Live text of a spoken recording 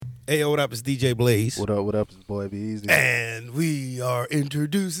Hey, yo, what up? It's DJ Blaze. What up? It's boy Be Easy. And we are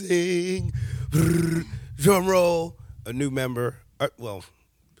introducing, drum roll, a new member.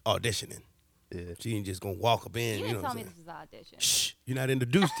 Auditioning. Yeah. She ain't just gonna walk up in. You didn't know tell what me I'm this was an audition. Shh, you're not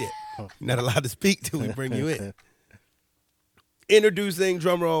introduced yet. You're not allowed to speak till we bring you in. Introducing,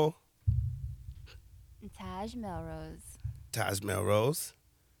 drum roll, Taj Melrose. Taj Melrose.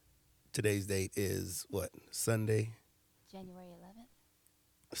 Today's date is what? Sunday. January 11th.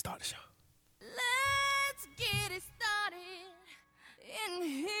 Let's start the show. Let's get it started in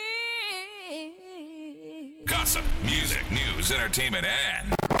here. Gossip, music, news, entertainment,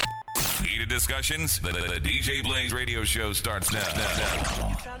 and heated discussions. The DJ Blaze radio show starts now.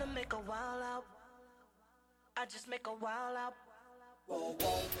 Try to make a while out. I just make a while out. While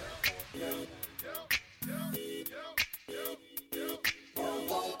out.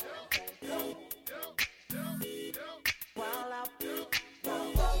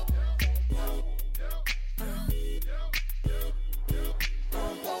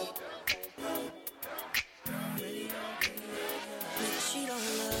 She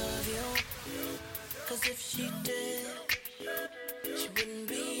don't love you, 'cause if she did, she wouldn't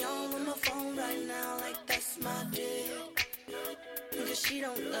be on my phone right now like that's my dick. 'Cause she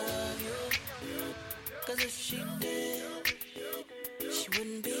don't love you, 'cause if she did, she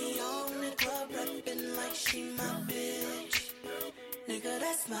wouldn't be on the club rapping like she my bitch. Nigga,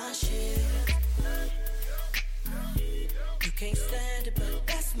 that's my shit. You can't stand it, but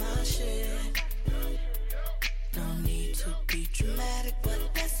that's my shit. No need to be dramatic, but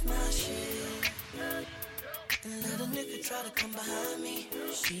that's my shit. And let a nigga try to come behind me.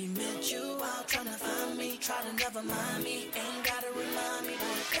 She met you out trying to find me. Try to never mind me. Ain't gotta remind me,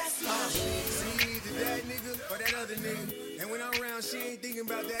 but that's my shit. See either that nigga or that other nigga. And when I'm around, she ain't thinking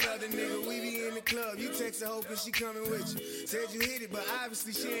about that other nigga. We be in the club, you text her hoping she coming with you. Said you hit it, but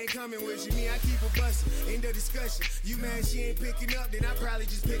obviously she ain't coming with you. Me, I keep her bustin', end of discussion. You mad she ain't picking up, then I probably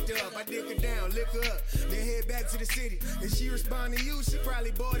just picked her up. I dick her down, lick her up, then head back to the city. If she respond to you, she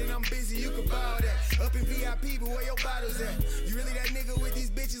probably bored and I'm busy. You can borrow that. Up in VIP, but where your bottles at? You really that nigga with these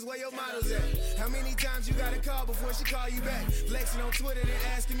bitches, where your models at? How many times you gotta call before she call you back? Flexing on Twitter, then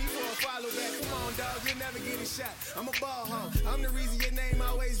asking me for a follow back. Come on, dog, you'll never get a shot. I'm a ball hog. I'm the reason your name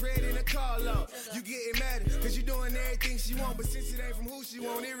always red in a call log. You getting mad, cause you doing everything she want, but since it ain't from who she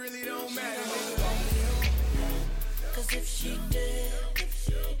want, it really don't matter, nigga. 'Cause if she did,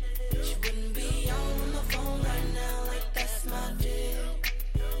 she wouldn't be on the phone right now like that's my dick.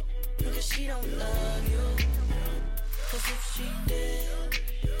 Because she don't love you. 'Cause if she did,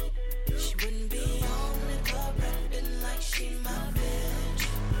 she wouldn't be on the club rapping like she my bitch.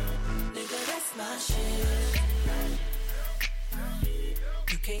 Nigga, that's my shit.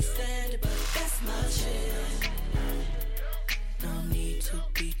 You can't stand it, but that's my shit. No need to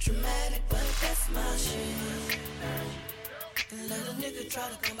be dramatic, but that's my shit. And let a nigga try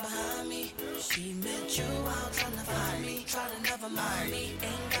to come behind me. She met you out trying to find me. Try to never mind me.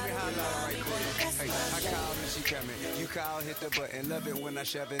 Ain't gotta remind me, but that's my I shit. called and she coming. You call, hit the button. Love it when I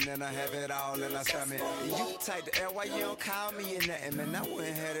shove it and I have it all in my stomach. You type the L, why you don't call me or nothing, man? I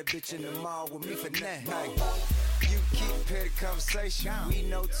wouldn't have a bitch in the mall with me for nothing. Like, you keep petty conversation. We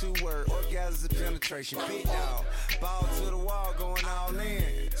know 2 words. Orgasms and penetration. Big dog. Ball to the wall, going all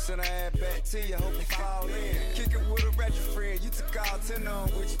in. Send her ass back to you, hope you fall in. Kick it with a ratchet friend. You took all 10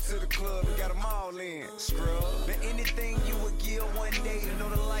 on with you to the club and got them all in. Scrub. But anything you would give one day to know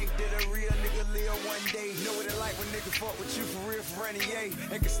the life that a real nigga live one day. Know what it like when niggas fuck with you for real for running, yay.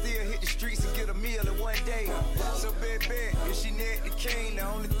 And can still hit the streets and get a meal in one day. So baby, if she net the king, the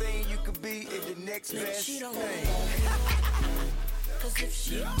only thing you could be is the next Nigga, best she don't thing. 'Cause if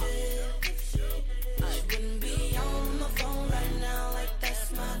she did, she wouldn't be on the phone right now like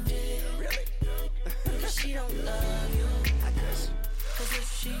that's my dick. Really? 'Cause she don't love you. I guess. 'Cause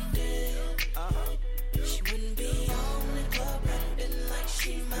if she did, she wouldn't be on the club rapping like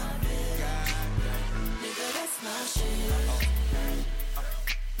she my bitch. Nigga, that's my shit.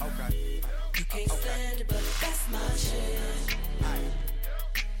 Okay. You can't stand it, but that's my shit.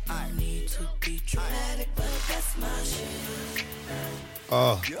 No need to be dramatic, but that's my shit.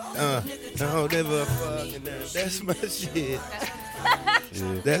 Don't ever fucking that. That's my shit.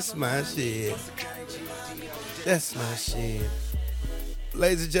 That's my shit. That's my shit.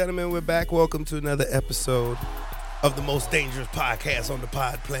 Ladies and gentlemen, we're back. Welcome to another episode of the most dangerous podcast on the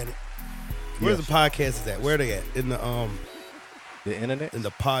pod planet. Where's the podcast is at? Where are they at? In the internet? in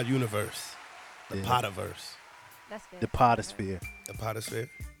the pod universe. The Yeah. podiverse. That's good. The potosphere. The potosphere.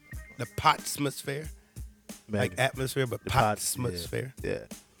 The potsmosphere. Like atmosphere, but potsmosphere. Yeah.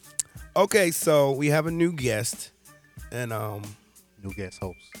 Okay, so we have a new guest, and New guest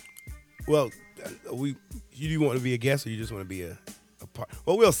host. Well, you want to be a guest or you just want to be a part?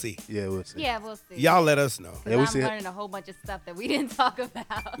 Well, we'll see. Yeah, we'll see. Yeah, we'll see. Y'all let us know. 'Cause Yeah, we I'm see it. learning a whole bunch of stuff that we didn't talk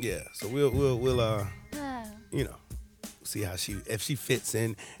about. Yeah, so we'll you know, see how if she fits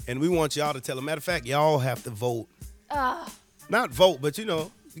in, and we want y'all to tell her. Matter of fact, y'all have to vote. Not vote, but you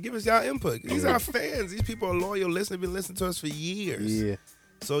know, give us y'all input. These are our fans. These people are loyal listeners. Been listening to us for years. Yeah.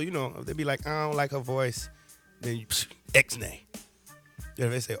 So you know, if they be like, I don't like her voice, then you X-nay. If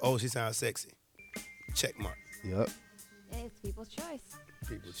they say, oh, she sounds sexy, check mark. Yep. It's people's choice.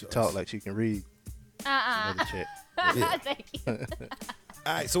 People choice. Talk like she can read. Another check. Yeah. Thank you.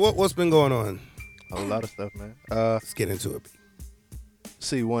 All right, so what's been going on? A whole lot of stuff, man. Let's get into it.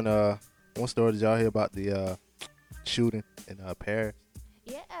 See one story. Did y'all hear about the shooting in Paris?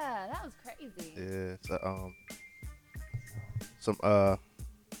 Yeah, that was crazy. Yeah. So some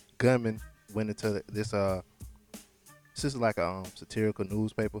gunmen went into this is like a satirical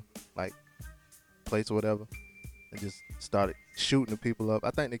newspaper like place or whatever, and just started shooting the people up.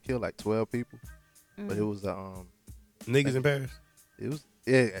 I think they killed like 12 people, but it was Niggas in Paris?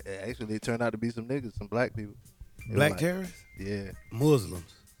 Actually it turned out to be some niggas, some black people. It was Black like- terrorists? Yeah.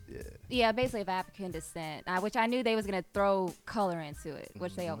 Muslims. Yeah. Yeah, basically of African descent, which I knew they was gonna throw color into it,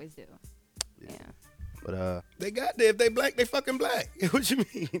 which they always do. Yeah. But They got there. If they black, they fucking black. What you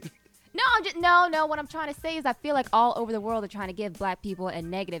mean? No, I'm just no. What I'm trying to say is I feel like all over the world they're trying to give black people a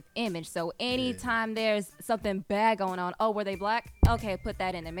negative image. So anytime there's something bad going on, oh, were they black? Okay, put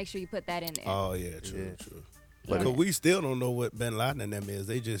that in there. Make sure you put that in there. Oh, yeah, true. Yeah. Because we still don't know what Bin Laden and them is.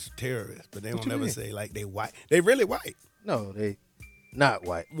 They just terrorists. But they don't you never mean? say, like, they white. They really white. no, they not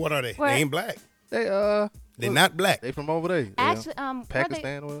white. What are they? Where- They ain't black. They They not black. They from over there. Actually,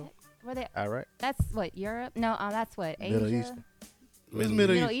 Pakistan, were they? Iraq. That's what Europe? No, that's what Asia. Middle East. Middle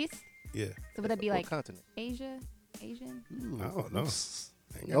Middle Middle East. East. Yeah. So would that be What like continent? Asia, Asian? I don't know.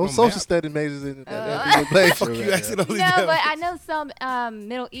 Ain't got No no social map. study majors in that place. Fuck you asking all these No, damn- but I know some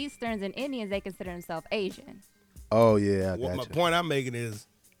Middle Easterns and Indians they consider themselves Asian. Oh yeah, I What my got you. point I'm making is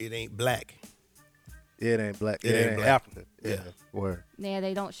it ain't black. Yeah, it ain't black. It It ain't ain't black. Africa. Yeah. Word. Yeah,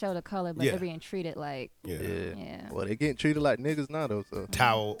 they don't show the color, but Yeah. they're being treated like. Yeah. Yeah. Well, they getting treated like niggas now though. So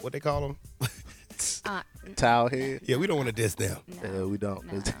Towel, what they call them? towel head. Yeah, we don't want to diss them. Yeah, we don't.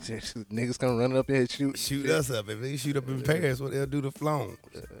 No. Niggas come running up here and shoot. Shoot us up. If they shoot up in Paris, what they'll do to Flown.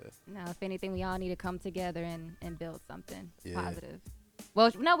 No, if anything, we all need to come together and build something Yeah. positive.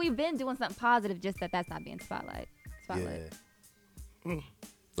 Well, no, we've been doing something positive, just that's not being spotlight. Yeah.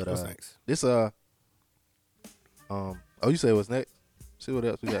 But What's next? this you say what's next? See what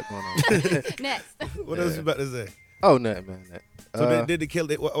else we got going on. Next. What else you about to say? Oh, nothing, man. Nothing. So did they kill?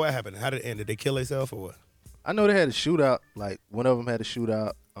 What happened? How did it end? Did they kill themselves or what? I know they had a shootout. Like one of them had a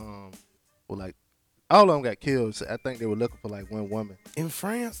shootout. Well, like all of them got killed. So I think they were looking for like one woman. In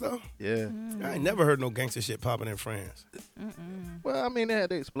France though? Yeah. I ain't never heard no gangster shit popping in France. Well, I mean, they had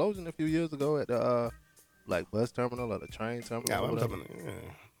the explosion a few years ago at the like bus terminal or the train terminal. Yeah, or I'm whatever. talking Like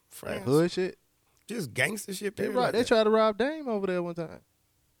France. hood shit. Just gangster shit. They period, right. like They that. tried to rob Dame over there one time.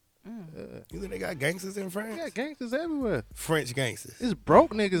 You think they got gangsters in They France? got gangsters everywhere. French gangsters. It's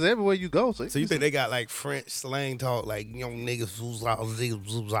broke niggas everywhere you go. So you think they got like French slang talk, like young niggas, Yeah.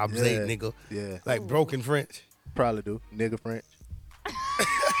 nigga, Yeah, like broken French, probably do. Nigga French.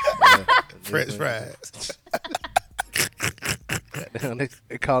 French fries. Goddamn,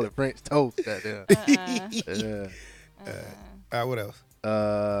 they call it French toast. Goddamn. Yeah. What else?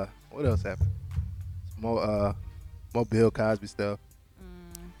 What else happened? More Bill Cosby stuff.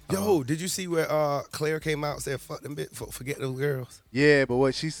 Yo, did you see where Claire came out and said fuck them bitch, forget those girls? Yeah, but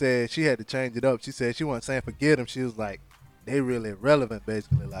what she said, she had to change it up. She said she wasn't saying forget them. She was like, they really irrelevant,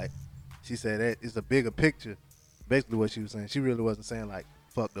 basically. Like, she said that it's a bigger picture. Basically what she was saying. She really wasn't saying like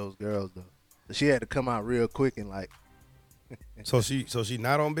fuck those girls though. So she had to come out real quick and like. So she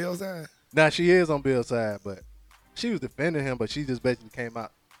not on Bill's side? Now she is on Bill's side, but she was defending him, but she just basically came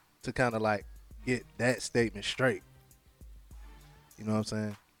out to kind of like get that statement straight. You know what I'm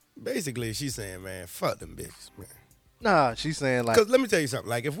saying? Basically, she's saying, man, fuck them bitches, man. Nah, she's saying like, Because let me tell you something.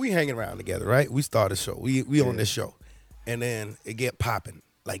 Like, if we hanging around together, right? We start a show. We on this show. And then it get popping,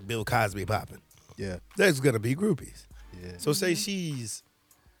 like Bill Cosby popping. yeah, There's going to be groupies. yeah, So say she's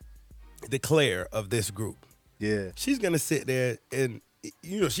the Claire of this group. yeah, She's going to sit there and,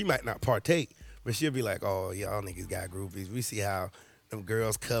 you know, she might not partake, but she'll be like, oh, y'all niggas got groupies. We see how them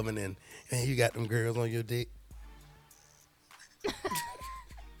girls coming and you got them girls on your dick.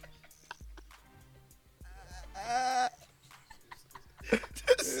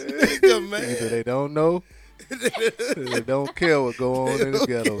 This nigga, man. either they don't know, or they don't care what go on in the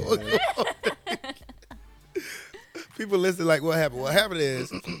ghetto. Man. People listen like, what happened? What happened is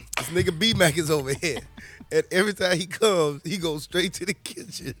this nigga B-Mac is over here. And every time he comes, he goes straight to the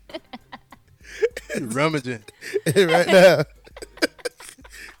kitchen. Rummaging. And right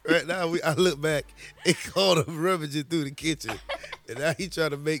now, I look back and caught him rummaging through the kitchen. And now he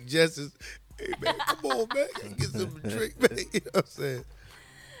trying to make gestures. Hey, man, come on, man. Get some drink, man. You know what I'm saying?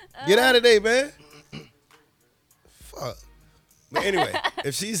 Get out of there, man. Fuck. But anyway,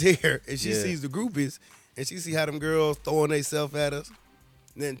 if she's here and she sees the groupies and she see how them girls throwing themselves at us,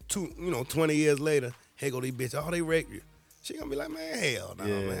 then 20 years later, here go these bitches, oh, they raped you. She gonna be like, man, hell no,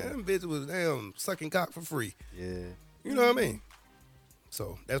 man. Them bitches was damn sucking cock for free. Yeah. You know what I mean?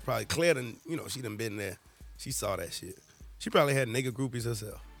 So that's probably Claire done, she done been there. She saw that shit. She probably had nigga groupies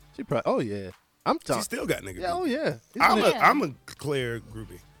herself. She probably, oh yeah. I'm talking. She still got nigga groupies. Oh yeah. I'm a Claire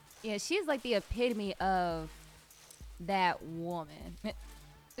groupie. Yeah, she's like the epitome of that woman. Did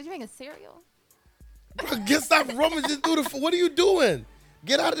you make a cereal? Bro, stop rummaging through the. What are you doing?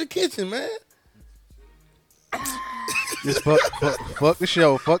 Get out of the kitchen, man. Just fuck the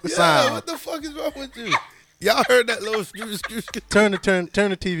show. Fuck the sound. What the fuck is wrong with you? Y'all heard that little Turn the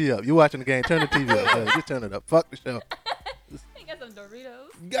TV up. You watching the game? Turn the TV up. Yeah, just turn it up. Fuck the show. He got some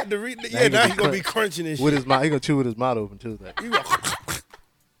Doritos. Got Doritos. Yeah, now he gonna be crunching and shit. With his mouth, he gonna chew with his mouth open too. Like,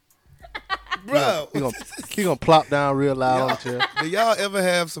 bro, he gonna plop down real loud on the chair. Do y'all ever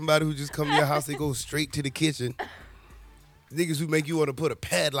have somebody who just come to your house, they go straight to the kitchen? Niggas who make you want to put a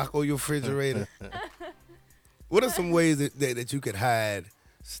padlock on your refrigerator. What are some ways that you could hide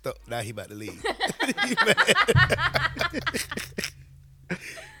stuff? Now he about to leave. He mad.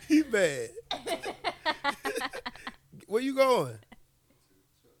 He mad. Where you going?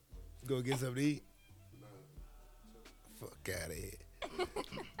 Go get something to eat? Fuck out of here.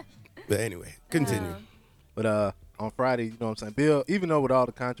 But anyway, continue. But on Friday, you know what I'm saying? Bill, even though with all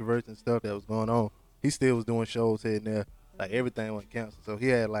the controversy and stuff that was going on, he still was doing shows here and there. Like everything went canceled. So he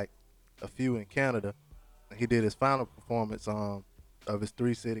had like a few in Canada. And he did his final performance of his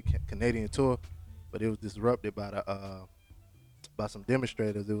 3-city Canadian tour, but it was disrupted by some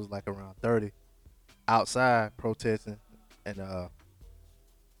demonstrators. It was like around 30 outside protesting, and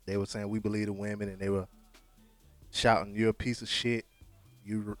they were saying we believe the women, and they were shouting, "You're a piece of shit.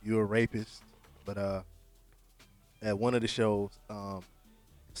 You're a rapist." But at one of the shows,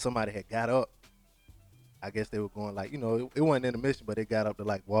 somebody had got up. I guess they were going like, it wasn't intermission, but they got up to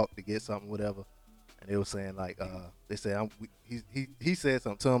like walk to get something, whatever. And they were saying like, they said, he said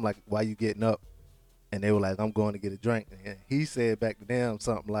something to him like, "Why you getting up?" And they were like, "I'm going to get a drink." And he said back to them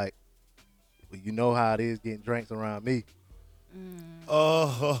something like, "Well, you know how it is getting drinks around me."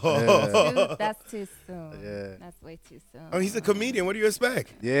 Oh, Dude, that's too soon. Yeah. That's way too soon. I mean, he's a comedian. What do you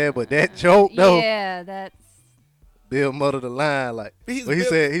expect? Yeah, but that joke though. Yeah, that's. Bill muttered the line like, He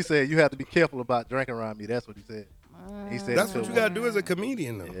said you have to be careful about drinking around me. That's what he said. He said That's what you gotta do as a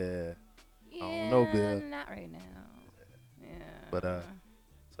comedian, though. Yeah. Yeah, I don't know, Bill. Not right now. Yeah. But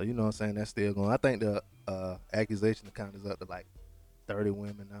so you know what I'm saying, that's still going. I think the accusation count is up to like 30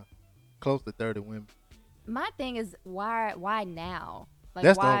 women now. Close to 30 women. My thing is why now? Like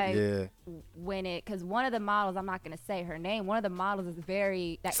That's why when it because one of the models, I'm not gonna say her name, one of the models is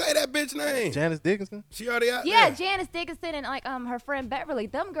very Say that bitch name. Janice Dickinson? She already out yeah, there. Janice Dickinson and like her friend Beverly.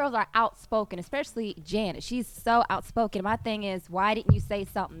 Them girls are outspoken, especially Janice. She's so outspoken. My thing is, why didn't you say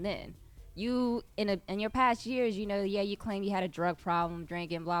something then? You in your past years, you claim you had a drug problem,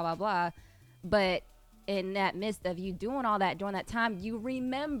 drinking, blah blah blah, but in that midst of you doing all that during that time, you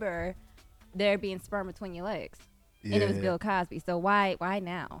remember there being sperm between your legs, and it was Bill Cosby. So why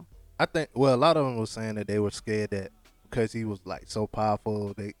now? I think a lot of them was saying that they were scared that because he was like so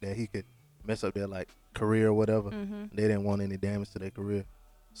powerful that he could mess up their like career or whatever. Mm-hmm. They didn't want any damage to their career.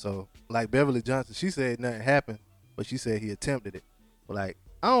 So like Beverly Johnson, she said nothing happened, but she said he attempted it. But like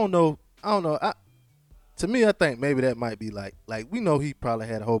I don't know. To me, I think maybe that might be like we know he probably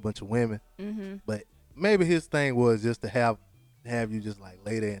had a whole bunch of women, Mm-hmm. but maybe his thing was just to have you just like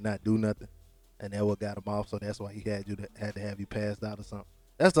lay there and not do nothing, and that what got him off. So that's why he had to have you passed out or something.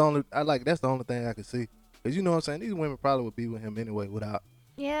 That's the only thing I could see. Cause you know what I'm saying, these women probably would be with him anyway without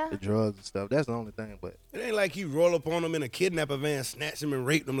the drugs and stuff. That's the only thing. But it ain't like he roll up on them in a kidnapper van, snatch them and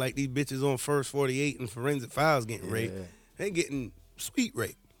rape them like these bitches on First 48 and Forensic Files getting raped. They getting sweet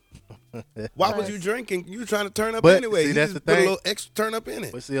rape. Why was you drinking? You were trying to turn up anyway. See, you that's just the put thing. a little extra turn up in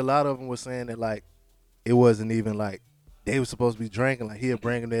it. But see, a lot of them were saying that like it wasn't even like they were supposed to be drinking. Like he'd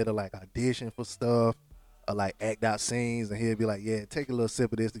bring them there to like audition for stuff or like act out scenes, and he'd be like, "Yeah, take a little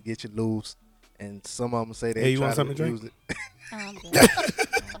sip of this to get you loose." And some of them say they you try want something to use drink? it. I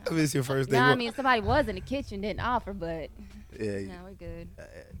mean, it's your first day. No, I mean somebody was in the kitchen, didn't offer, but Yeah, No, we're good.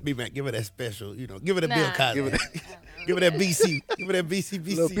 B-Mac, give her that special, you know, give her the Nah. Bill Cosby. Give her that BC. Give her that BC.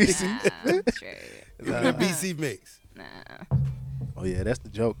 Little BC. Nah, I'm straight. Give her that BC mix. Nah. Oh yeah, that's the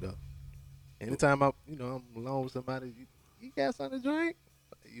joke though. Anytime I'm alone with somebody, you got something to drink?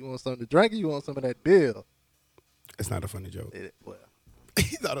 You want something to drink or you want some of that bill? It's not a funny joke. Well,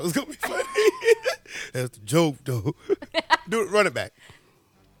 He thought it was gonna be funny. That's the joke, though. Do it. Run it back.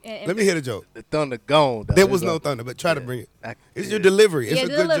 Let me hear the joke. the thunder gone. Though. There was It's no like- thunder, but try to bring it. I- It's your delivery. It's Yeah, a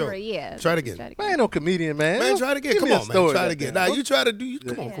good delivery, joke. yeah. Try it again. Man, ain't no comedian, man. Man, try it again. Give Come me a on, man. story, Try it again. Nah, goddamn. you try to do.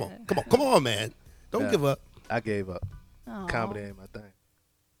 Come on, come on, come on, man. Don't Yeah. give up. I gave up. Aw. Comedy ain't my thing.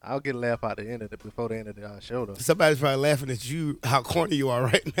 I'll get a laugh out the end of it before the end of the show though. Somebody's probably laughing at you. How corny you are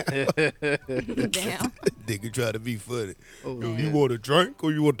right now. Damn. Nigga try to be funny. Oh, Yo, yeah. you want a drink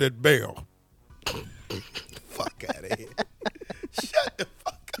or you want that bell? Fuck out of here. Shut the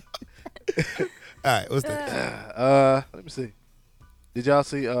fuck up. All right, what's that? Let me see. Did y'all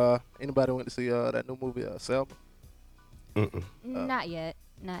see? Anybody went to see that new movie, Selma? Not yet.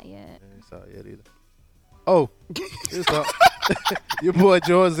 Not yet. I ain't saw it yet either. Oh, it's your boy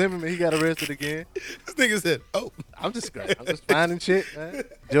George Zimmerman. He got arrested again. This nigga said, "Oh, I'm just finding shit, man.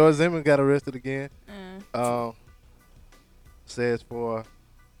 George Zimmerman got arrested again. Says for,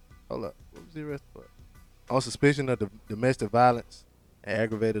 hold up, what was he arrested for? On suspicion of domestic violence and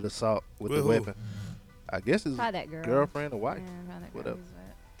aggravated assault with With a who? weapon. I guess his Probably that girl. girlfriend or wife. Yeah, probably that Whatever.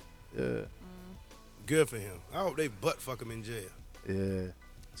 girl who's Yeah, good for him. I hope they butt fuck him in jail." yeah.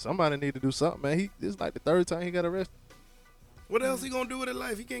 Somebody need to do something, man. This is like the third time he got arrested. What else he gonna do with his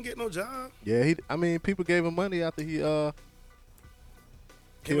life? He can't get no job. Yeah, people gave him money after he Him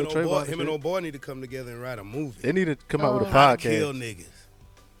killed and Trayvon. old boy, him and old boy need to come together and write a movie. They need to come out with a Oh. How to podcast. kill niggas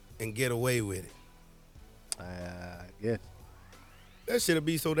and get away with it. I guess. That shit'll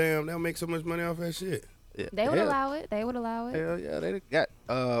be so damn. They'll make so much money off that shit. Yeah. They would Hell- allow it. They would allow it. Hell yeah, they got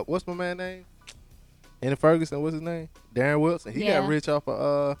what's my man name? Andy Ferguson, what's his name? Darren Wilson. He Yeah. got rich off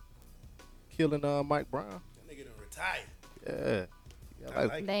of killing Mike Brown. That nigga done retired. Yeah. Yeah, I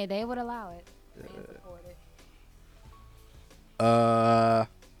like, like it. They would allow it. They support it.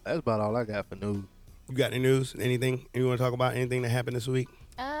 that's about all I got for news. You got any news? Anything you want to talk about? Anything that happened this week?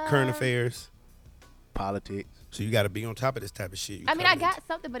 Current affairs. Politics. So you got to be on top of this type of shit. You I mean, I coming got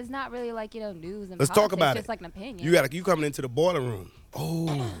something, but it's not really like, news and Let's politics, talk about just it. like an opinion. You coming into the boiler room.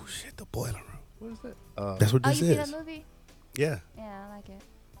 Oh shit, the boiler room. What is that? That's what Oh, this you see is. that movie? Yeah, Yeah, I like it.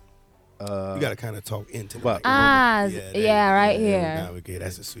 you got to kind of talk into the What? mic. Ah, there yeah, right you go. here. Now we get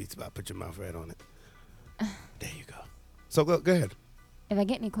that's a sweet spot. Put your mouth right on it. There you go. So go ahead. If I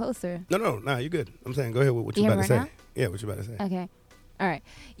get any closer. No, you good. I'm saying go ahead with what you You about to hear say. me right Yeah, what you about to say. Okay. All right.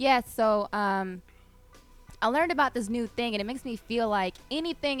 Yeah, so I learned about this new thing, and it makes me feel like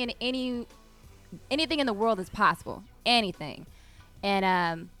anything in the world is possible. Anything.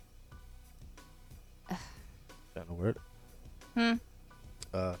 And Trying to word. Trying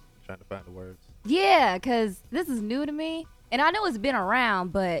to find the words. yeah, because this is new to me, and I know it's been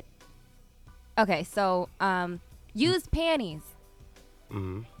around, but okay. So used panties.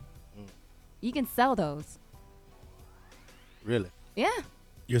 Mhm. You can sell those. Really? Yeah.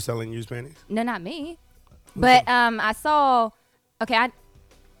 You're selling used panties? No, not me. But I saw. Okay,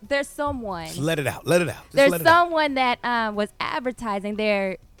 there's someone. Just let it out. Let it out. Just There's let it out. someone that was advertising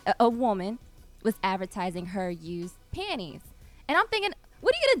a woman was advertising her used panties. And I'm thinking,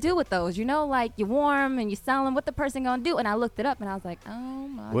 what are you going to do with those? Like you warm and you sell them. What the person going to do? And I looked it up and I was like, oh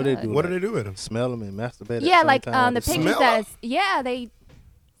my What God. they do? What do they do with them? Smell them and masturbate. at Yeah, the like same time? the pictures smell that, them? they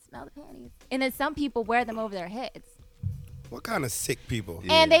smell the panties. And then some people wear them over their heads. What kind of sick people?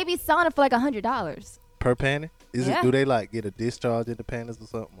 Yeah. And they be selling it for like $100. Per panty? Is Yeah. it? Do they like get a discharge in the panties or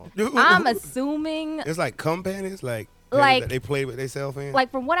something? Or- I'm assuming, It's like cum panties, like Like- that they play with themselves in.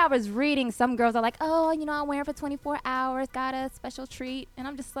 like from what I was reading, some girls are like, oh, I wear it for 24 hours, got a special treat. And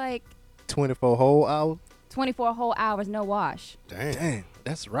I'm just like, 24 whole hours? 24 whole hours, no wash. Damn. Damn,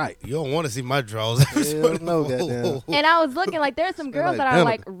 that's right. You don't want to see my drawers. Hell no, goddamn. And I was looking like there's some Smell girls like that are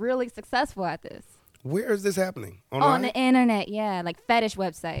like vinegar. really successful at this. Where is this happening? On Online? the internet, yeah, like fetish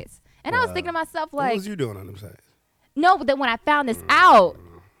websites. And I was thinking to myself, What like, was you doing on them sites? no, but then when I found this out,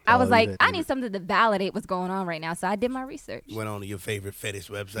 I Oh, was you like, had I to- need something to validate what's going on right now. So I did my research. Went on to your favorite fetish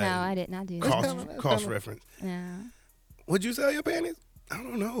website. No, I did not do that. Cross reference. No. Would you sell your panties? I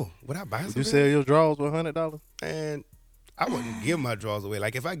don't know. Would I buy some? Did you sell your drawers for $100? And I wouldn't give my drawers away.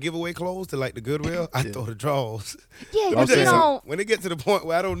 Like if I give away clothes to like the Goodwill, I throw the drawers. Yeah, I'm but you saying- don't. When it get to the point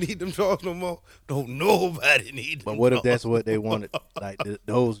where I don't need them drawers no more, don't nobody need them. But what if drawers. that's what they wanted? Like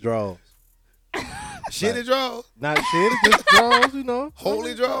those drawers. shitty drawers? Not shit, just drawers,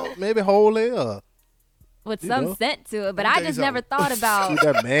 Holy drawers? Maybe holy or with You some know. scent to it, but Let me I tell you just never something. thought about. With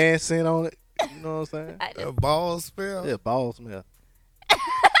that man scent on it. You know what I'm saying? I just- A ball smell. Yeah, ball smell.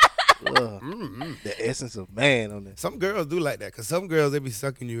 Ugh. The essence of man on this. Some girls do like that because some girls they be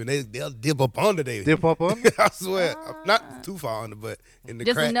sucking you and they'll dip up under they. Dip up on it? I swear, not too far under, but in the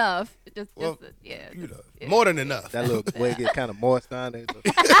just crack. enough. Just Well, yeah. You know, more than enough. That little where it get kind of moist down there.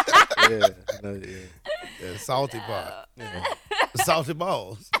 Yeah, you know, yeah. The salty part, Yeah. the salty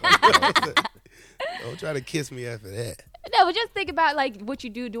balls. Don't try to kiss me after that. No, but just think about like what you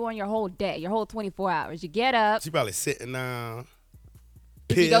do during your whole day, your whole 24 hours. You get up. She probably sitting down.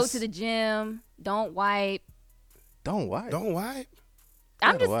 If you go piss. to the gym, don't wipe. Don't wipe. Don't wipe.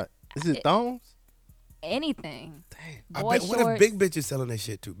 I'm Gotta just wipe. Is it thongs? anything. I Boy bet what if shorts. big bitches selling that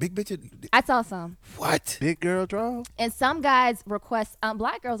shit too? Big bitches. I saw some, What? Big girl draws? and some guys request.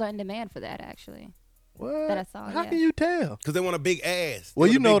 Black girls are in demand for that actually. What? That I saw, How yeah. can you tell? Because they want a big ass. They Well,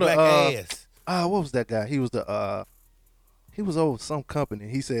 want you a know big the, black ass. What was that guy? He was he was over some company.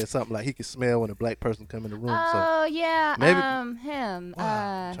 He said something like he could smell when a black person come in the room. Oh yeah, maybe- him.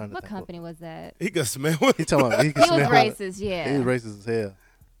 Wow, I'm trying to What think company was that? He could smell it. He talking about he could He was smell. racist. Yeah, He was racist as hell.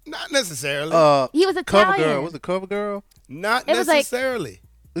 Not necessarily. He was Cover Italian. girl. Was it Cover Girl? Not it was like- necessarily.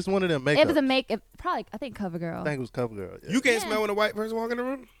 It's one of them makeup. It was a probably I think CoverGirl. I think it was Cover Girl. Yeah. You can't Yeah. smell when a white person walk in the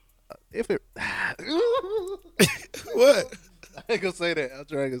room. If it, What? I ain't gonna say that. I'm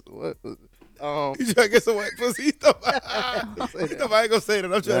trying to what? You trying to get some white pussy? He thought I ain't gonna say that.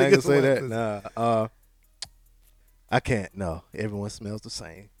 I'm I trying to ain't get gonna some say white that. pussy. Nah. I can't. No, everyone smells the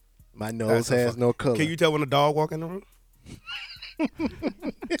same. My nose That's a has fuck- no color. Can you tell when a dog walk in the room?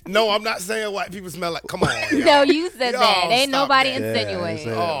 No, I'm not saying white people smell like. Come on. y'all. No, you said Y'all that. Ain't stop nobody that. Yeah, I didn't insinuating. say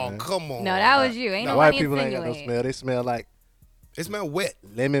that. Oh, man. come on. No, that was you. Ain't No, White nobody people ain't got no insinuating. smell. They smell like It smell wet.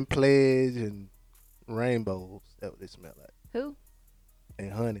 lemon pledge and rainbows. That's what they smell like. Who?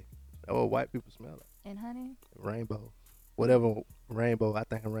 And honey. That's what white people smell like. And honey. Rainbow. Whatever rainbow. I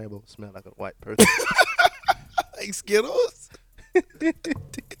think a rainbow smell like a white person. Like Skittles.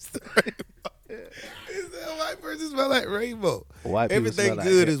 It's the rainbow. It's that white person smell like rainbow. White people Everything smell like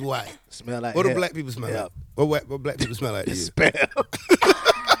good that. is white. Smell like What do hell. black people smell Yeah. like? What black people smell like to you? Despair.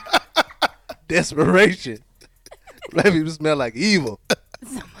 Desperation. Black people smell like evil.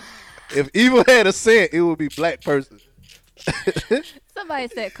 If evil had a scent, it would be black person. Somebody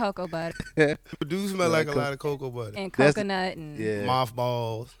said cocoa butter People do smell like a co- lot of cocoa butter. and That's- coconut and Yeah.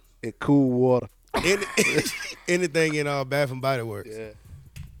 Mothballs. And cool water. Any, anything in Bath and Body Works. Yeah.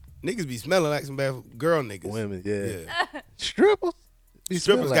 Niggas be smelling like some girl niggas. Women, yeah. Yeah. Strippers. Be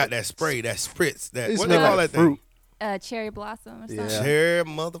Strippers smell got like- that spray, that spritz, that They what they smell call like that fruit. cherry blossom or something. Yeah. Cherry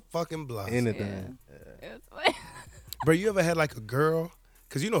motherfucking blossom. Anything. It's- Bro, you ever had like a girl?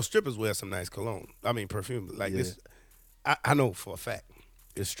 Because you know strippers wear some nice cologne. I mean perfume. Like Yeah. this, I know for a fact.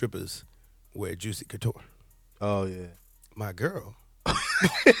 Is strippers wear Juicy Couture. Oh yeah. My girl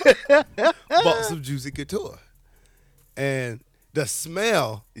bought some Juicy Couture, and the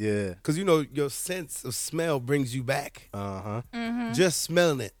smell. Yeah. Because you know your sense of smell brings you back. Uh-huh. Just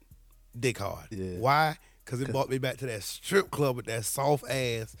smelling it, dick hard. Yeah. Why? Because it brought me back to that strip club with that soft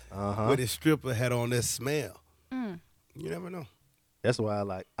ass where the stripper had on this smell. You never know. That's why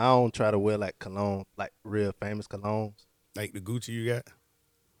I don't try to wear like cologne, like real famous colognes. Like the Gucci you got.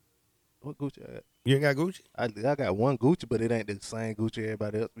 What Gucci I got? You ain't got Gucci? I got one Gucci, but it ain't the same Gucci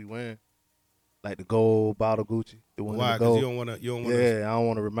everybody else be wearing. Like the gold bottle Gucci. The one in Why? the Because gold. you don't want to. You don't want to. Yeah, I don't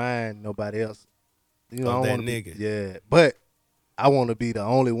want to remind nobody else. You know, Of I don't that wanna be- nigga. yeah, but I want to be the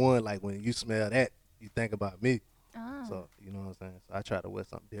only one. Like when you smell that, you think about me. Oh. So you know what I'm saying. So I try to wear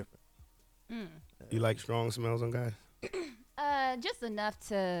something different. You like strong smells on guys? Just enough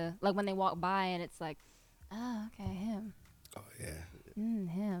to like when they walk by and it's like, oh, okay, him. Oh yeah.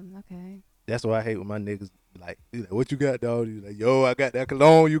 Him, okay. That's why I hate when my niggas like, you like, what you got, dog? You like, yo, I got that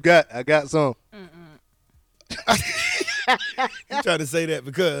cologne. You got, I got some. You trying to say that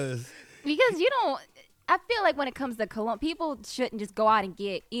because Because you don't. I feel like when it comes to cologne, people shouldn't just go out and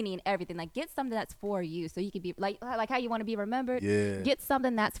get any and everything. Like, get something that's for you, so you can be like how you want to be remembered. Yeah. Get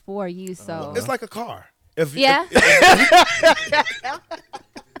something that's for you. So it's like a car. If yeah,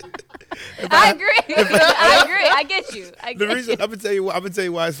 I agree. I agree. I get you. I the get reason you. I'm gonna tell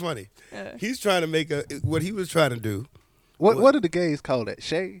you why it's funny. He's trying to make what he was trying to do. What do the gays call that?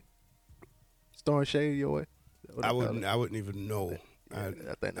 Shade? Storing shade your way? Is that what they call it? I wouldn't even know. I think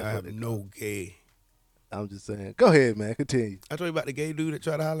that's I what have they no gay. I'm just saying. Go ahead, man. Continue. I told you about the gay dude that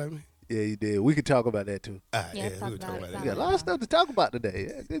tried to holler at me. Yeah, you did. We could talk about that too. Yeah, We talk can about talk it, about talk We got that. a lot of stuff to talk about today.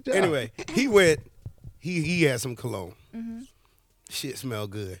 Yeah, good job. Anyway, he went. He had some cologne. shit smell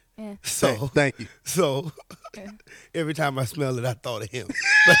good. Yeah. So Thank you. So every time I smell it, I thought of him.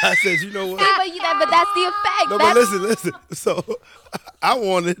 But I said, you know what? But that's the effect. No, but listen. So I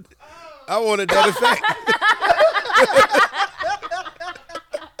wanted that effect.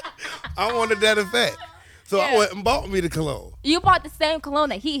 I wanted that effect. So I went and bought me the cologne. You bought the same cologne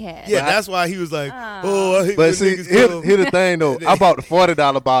that he had. Yeah, that's why he was like, oh, I hate But when see, niggas here come. the thing though. I bought the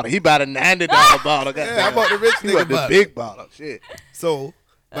 $40 bottle. He bought a $90 bottle. Yeah, I bought the rich He nigga bought the bottle. big bottle. Shit. So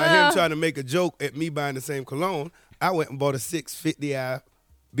by him trying to make a joke at me buying the same cologne, I went and bought a 650i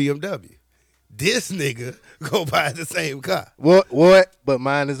BMW. This nigga go buy the same car. What? But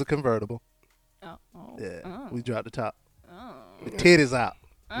mine is a convertible. Yeah, we dropped the top. The titties out.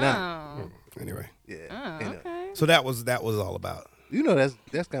 Nah. Anyway, Yeah. Okay. so that was all about. You know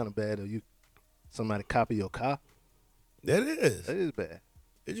that's kind of bad though. Somebody copy your car. That is. That is bad.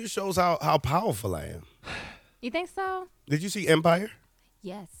 It just shows how powerful I am. You think so? Did you see Empire?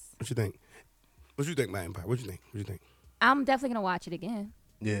 Yes. What you think? What you think about Empire? What you think? I'm definitely gonna watch it again.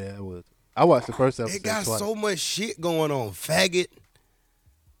 Yeah, it was. I watched the first episode It got twice. so much shit going on. Faggot.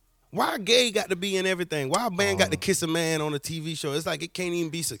 Why gay got to be in everything? Why a man got to kiss a man on a TV show? It's like it can't even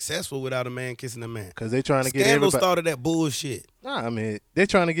be successful without a man kissing a man. Because they trying to get Scandal everybody. started that bullshit. Nah, I mean, they're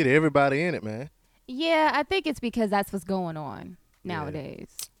trying to get everybody in it, man. Yeah, I think it's because that's what's going on nowadays.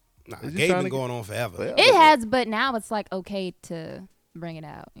 Nah, Is he gay trying been to get- going on forever. Well, It has, but now it's like okay to bring it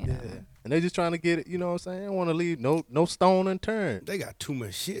out. You know? Yeah. And they just trying to get it, you know what I'm saying? They don't want to leave no stone unturned. They got too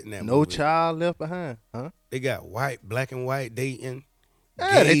much shit in that No movie. child left behind, huh? They got black and white dating,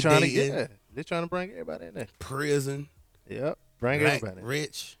 Yeah, gay they trying dating, to they're trying to bring everybody in there. prison, Yep. Bring black, everybody in.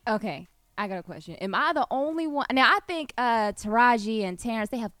 rich. Okay, I got a question. Am I the only one? Now I think Taraji and Terrence,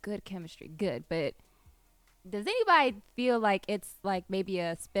 they have good chemistry, but does anybody feel like it's like maybe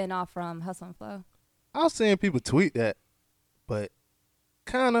a spinoff from Hustle and Flow? I was seeing people tweet that, but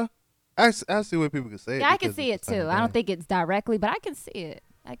kind of, I see what people can say. Yeah, I can because see it it's the same too. I don't thing. think it's directly, but I can see it.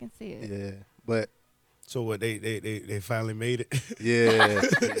 Yeah, but So what? They finally made it. yeah,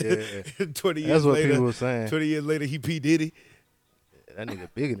 yeah. 20 years That's what later, people were saying. 20 years later, he P Diddy. That nigga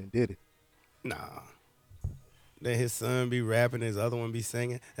bigger than Diddy. Nah. Then his son be rapping, his other one be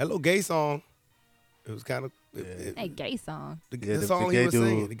singing. That little gay song, it was kind of Hey, gay song. the song he gay was dude.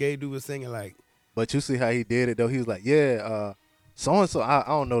 singing. The gay dude was singing like, But you see how he did it though. He was like, yeah, so and so. I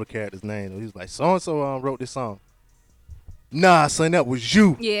don't know the character's name though. He was like, so and so wrote this song. Nah, son, that was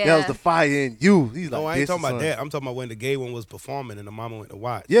you. Yeah. That was the fire in you. He's like, no, I ain't this talking about son. that. I'm talking about when the gay one was performing and the mama went to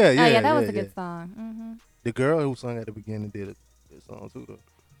watch. Yeah, yeah, Oh yeah, that was a yeah. good song. Hmm. The girl who sung at the beginning did a good song too though.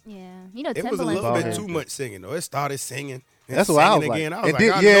 Yeah, you know It was a Timbaland. little bit song. too much singing though. It started singing. And That's what I was singing like. again. I was And like,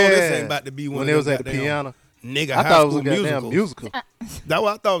 did- I know this yeah. ain't about to be one When of they them was at the goddamn piano. nigga I high thought it was school a goddamn musical. musical. That's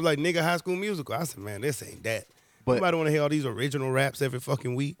what I thought was like nigga high school musical. I said, man, this ain't that. But- Nobody want to hear all these original raps every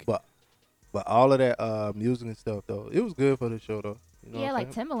fucking week. But all of that music and stuff though, it was good for the show though. You know Yeah, what like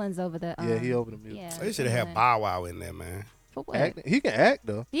I'm saying? Timbaland's over the. Yeah, he over the music. Yeah, They should have had Timbaland. Bow Wow in there, man. For what? Acting. He can act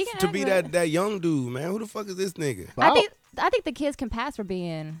though. He can To act, be but that young dude, man. Who the fuck is this nigga? But I think the kids can pass for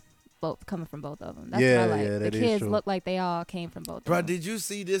being both coming from both of them. That's Yeah, what I like. yeah, The that is kids true. look like they all came from both. Bro, of them. did you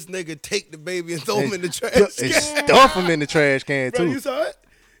see this nigga take the baby and throw him in the trash And can? stuff him in the trash can Bro, too. you saw it?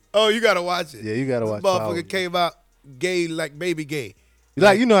 Oh, you gotta watch it. Yeah, you gotta This watch Power. motherfucker came out gay like baby gay.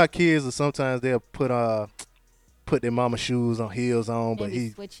 Like you know how kids are sometimes they'll put their mama shoes on heels on, but And be he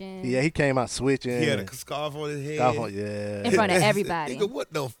switching he came out switching. He had a and scarf on his head. scarf on, yeah. in front of everybody. Nigga,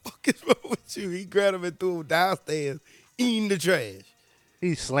 what the fuck is wrong with you? He grabbed him and threw him downstairs, eating the trash.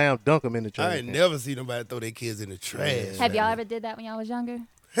 He slammed dunk him in the trash. I ain't can. never seen nobody throw their kids in the trash. Have y'all man. ever did that when y'all was younger?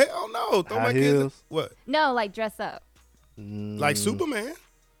 Hell no. Throw High my kids in. heels? What? No, like dress up. Like Superman?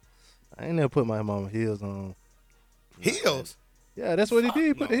 I ain't never put my mama heels on. Heels? Yeah, that's what he did.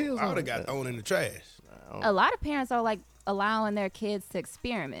 He put the heels I on. would have got thrown in the trash. A lot of parents are like allowing their kids to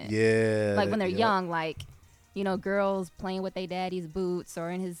experiment. Yeah. Like when they're yeah. young, like girls playing with their daddy's boots or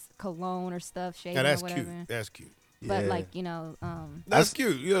in his cologne or stuff, shaving Now that's or cute. whatever. That's cute. But Yeah. like That's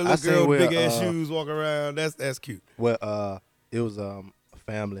cute. You know, I little seen girl, where, big ass shoes, walk around. That's cute. Well, it was a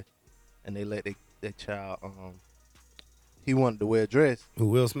family, and they let their child. He wanted to wear a dress. Who,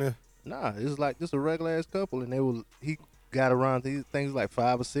 Will Smith? Nah, it was like just a regular ass couple, and he got around these things like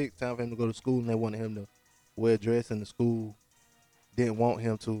 5 or 6. Time for him to go to school, and they wanted him to wear a dress, and the school didn't want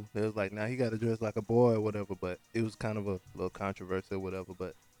him to. It was like, now he got to dress like a boy or whatever. But it was kind of a little controversy or whatever.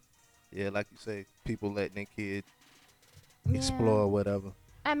 But yeah, like you say, people letting their kids explore or whatever.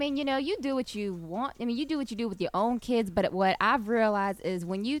 I mean, you do what you want. I mean, you do what you do with your own kids. But what I've realized is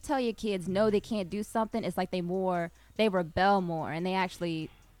when you tell your kids no, they can't do something, it's like they rebel more and they actually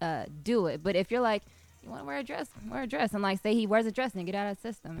do it. But if you're like, You want to wear a dress? Wear a dress. And like say he wears a dress and get out of the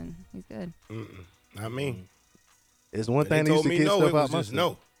system and he's good. I mean, It's one they thing that used told to me get no. stuff It was out my just system.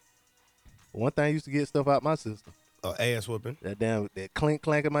 no. One thing used to get stuff out my system. Ass whooping. That damn that clink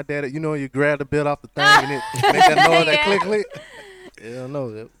clank of my daddy. You know, you grab the bit off the thing and it make that noise, that Yeah. click click. Yeah,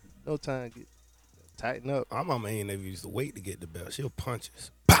 no, no time to get tighten up. My mama ain't never used to wait to get the belt. She'll punch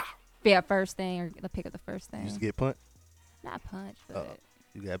us. Pow! Yeah, first thing or pick up the first thing. Used to get punched. Not punch, but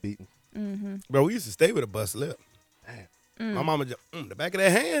You got beaten. Bro, we used to stay with a bust lip. Damn. My mama just, the back of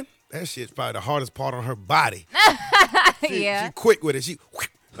that hand, that shit's probably the hardest part on her body. She quick with it. She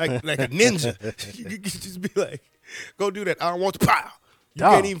like a ninja. You just be like, go do that. I don't want to pow. You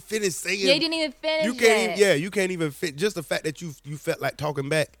Dog. can't even finish saying. yeah, you didn't even finish. You can't yet. even, you can't even fit. Just the fact that you felt like talking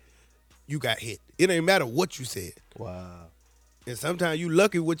back, you got hit. It ain't matter what you said. Wow. And sometimes you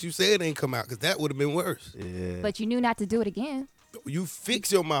lucky what you said ain't come out because that would have been worse. Yeah. But you knew not to do it again. You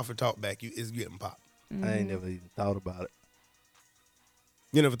fix your mouth and talk back, it's getting popped. I ain't never even thought about it.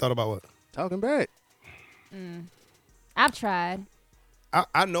 You never thought about what? Talking back. I've tried.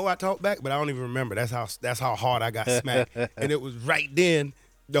 I know I talked back, but I don't even remember. That's how hard I got smacked. And it was right then,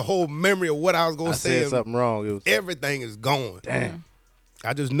 the whole memory of what I was I gonna say. said something wrong. It was Everything is gone. damn.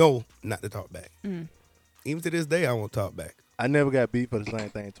 I just know not to talk back. Even to this day, I won't talk back. I never got beat for the same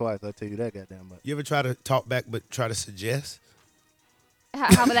thing twice. I'll tell you that goddamn much. You ever try to talk back but try to suggest?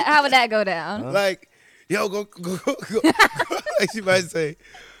 How would that go down? Like, yo, go. Like she might say,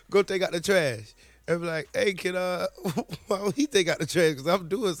 go take out the trash. And be like, hey, kid, why don't he take out the trash? Because I'm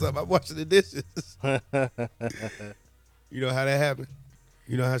doing something. I'm washing the dishes. You know how that happened?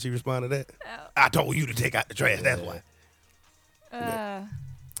 You know how she responded to that? I told you to take out the trash. That's why.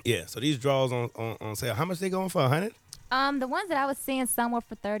 Yeah, so these draws on sale. How much they going for, 100? The ones that I was seeing, some were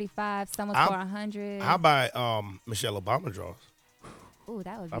for 35, some was for 100. I'll buy Michelle Obama draws. Ooh,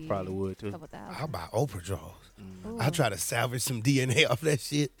 that would be. I probably would, too. a couple thousand. I'll buy Oprah draws. Ooh. I'll try to salvage some DNA off that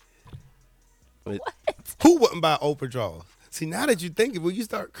shit. But Who wouldn't buy Oprah draws? See, now that you think it, when you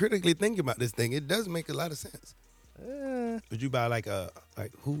start critically thinking about this thing, it does make a lot of sense. Would you buy like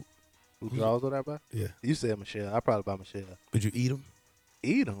who? who draws would I buy? Yeah. You said Michelle. I probably buy Michelle. Would you eat them?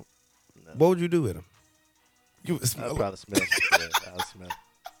 Eat them. What would you do with them? You would I'll smell 'em. probably smell Michelle. I'll smell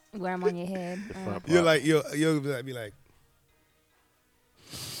Wear them on your head. the front You're part. like you'll be like,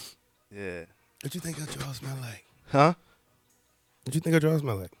 Yeah. what you think her draws smell like? Huh? What you think her draws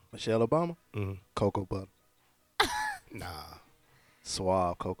smell like? Michelle Obama? Mhm. Cocoa butter. Nah,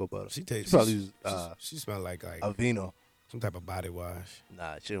 Suave cocoa butter. she takes. She probably she, use she smell like Aveeno. some type of body wash.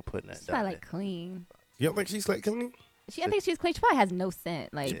 Nah, she don't put that She's down probably there. like clean. You don't think she's like clean? I think she's clean. She probably has no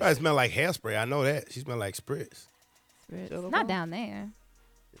scent. Like, She probably smell like hairspray. I know that. She smell like spritz. Michelle not Obama? down there.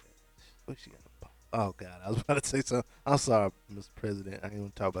 What she got? Oh God, I was about to say something. I'm sorry, Mr. President. I ain't gonna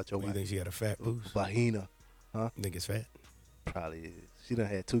talk about your What, you wife. think she got a fat boost? Vahina. You think it's fat? Probably is. She done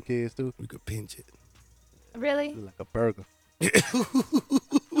had 2 kids too. We could pinch it. Really? Look like a burger.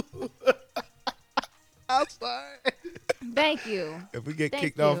 I'm sorry. Thank you. If we get Thank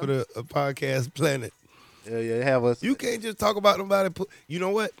kicked off of you. the podcast planet, Yeah, have us. you can't just talk about nobody. You know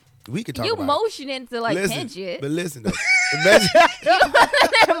what? We could talk You about motioning to like listen, pinch it. But listen, though. Imagine,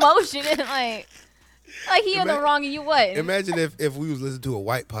 Motioning like he in the Ima- wrong and you what? imagine if we was listening to a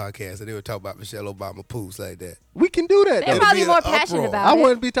white podcast and they would talk about Michelle Obama poos like that. We can do that. They're though. probably be more an passionate uproar. about I it.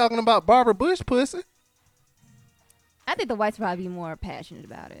 wouldn't be talking about Barbara Bush pussy. I think the whites probably be more passionate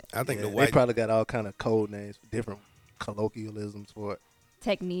about it. I think the They white. probably got all kind of code names, different colloquialisms for it.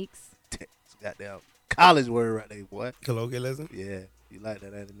 Techniques. Goddamn college word right there, boy. colloquialism. Yeah, you like that,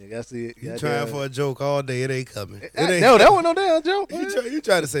 ain't it, nigga? I see it. You Goddamn. trying for a joke all day? It ain't coming. It ain't. No, that wasn't no damn joke. You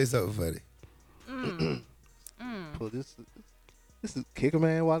try to say something funny. Well, this is kick a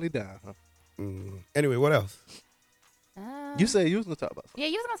man while he down, huh? Anyway, what else? You said you was gonna talk about something. Yeah,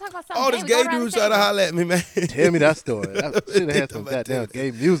 you was gonna talk about something. All this Hey, we gay go around dudes the try to table. holler at me, man. Tell me that story. I should have had some goddamn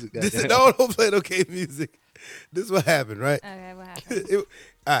gay music. Goddamn. Don't play no gay music. This is what happened, right? Okay, what happened?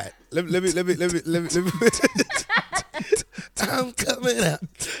 All right, let me. I'm coming out.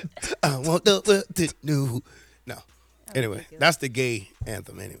 I want the world to know. No. Anyway, that's the gay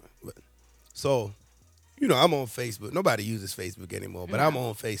anthem. Anyway, but so I'm on Facebook. Nobody uses Facebook anymore, but I'm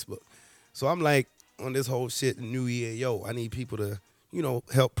on Facebook. So I'm like on this whole shit. New Year, yo, I need people to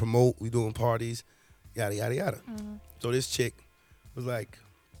help promote. We doing parties, yada yada yada. So this chick was like,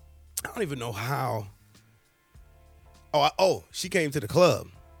 I don't even know how. She came to the club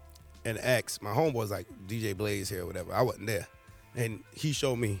and asked, my homeboy was like, DJ Blaze here or whatever. I wasn't there. And he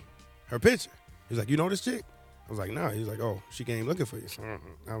showed me her picture. He was like, you know this chick? I was like, nah. He was like, oh, she came looking for you. So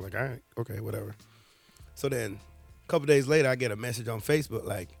I was like, all right, okay, whatever. So then a couple days later, I get a message on Facebook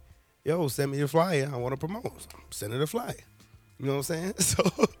like, yo, send me your flyer. I want to promote. So I'm sending the flyer. You know what I'm saying? So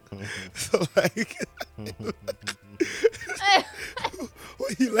like,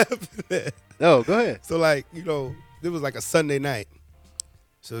 what you laughing at? No, go ahead. So like, you know, it was like a Sunday night.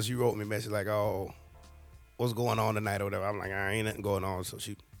 So she wrote me a message like, oh, what's going on tonight or whatever. I'm like, ain't nothing going on. So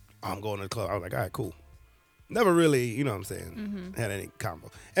I'm going to the club. I was like, all right, cool. Never really, you know what I'm saying, had any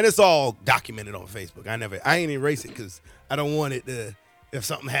combo. And it's all documented on Facebook. I ain't erase it because I don't want it to, if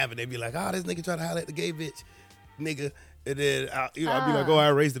something happened, they'd be like, oh, this nigga trying to holler at the gay bitch, nigga. And then, I'd be like, oh, I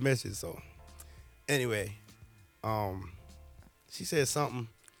erased the message. So anyway, she said something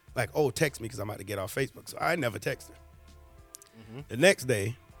like, oh, text me because I'm about to get off Facebook. So I never text her. The next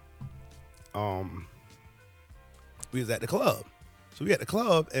day, we was at the club. So we at the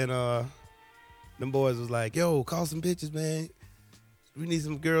club and them boys was like, yo, call some bitches, man. We need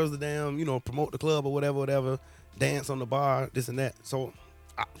some girls to damn, you know, promote the club or whatever, dance on the bar, this and that. So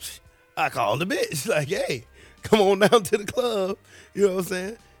I called the bitch, like, hey, come on down to the club. You know what I'm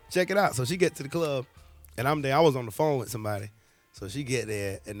saying? Check it out. So she get to the club and I'm there. I was on the phone with somebody. So she get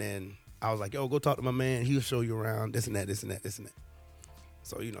there and then I was like, yo, go talk to my man. He'll show you around, this and that, this and that, this and that.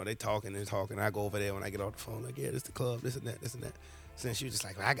 So, you know, they talking and talking. I go over there when I get off the phone, like, yeah, this the club, this and that, this and that. So then she was just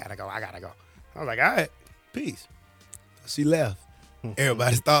like, well, I gotta go. I was like, all right, peace. She left.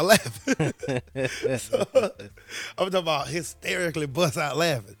 Everybody started laughing. So, I'm talking about hysterically bust out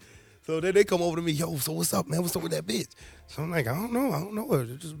laughing. So then they come over to me, yo, so what's up, man? What's up with that bitch? So I'm like, I don't know her.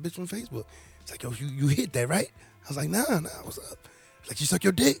 It's just a bitch from Facebook. It's like, yo, you hit that, right? I was like, nah, what's up? Like, you suck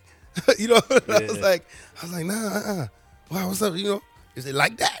your dick? You know? Yeah. I was like, nah, wow, what's up? You know? Is it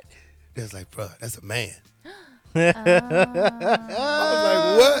like that? They was like, bro, that's a man. I was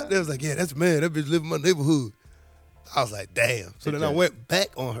like, what? They was like, yeah, that's a man. That bitch live in my neighborhood. I was like, damn. So then I went back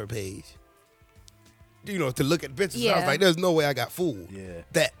on her page, you know, to look at pictures. Yeah. I was like, there's no way I got fooled. Yeah.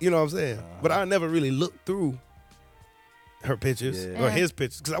 That, you know what I'm saying? But I never really looked through her pictures or his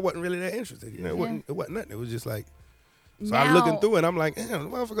pictures because I wasn't really that interested. You know, it wasn't nothing. It was just like, so I'm looking through and I'm like, damn,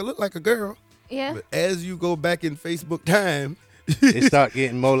 the motherfucker look like a girl. Yeah. But as you go back in Facebook time, it start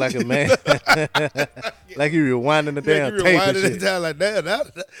getting more like a man. Like you rewinding the damn tape and shit. The time like that.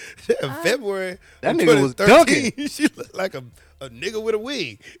 February. That nigga was dunking. She looked like a nigga with a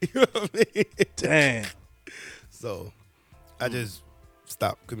wig. You know what I mean? Damn. So I just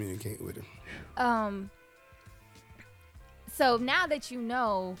stopped communicating with him. So now that you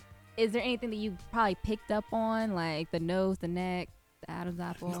know, is there anything that you probably picked up on, like the nose, the neck, the Adam's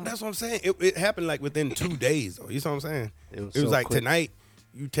apple? No, that's what I'm saying. It happened like within 2 days, though. You know what I'm saying? It was so like quick. Tonight,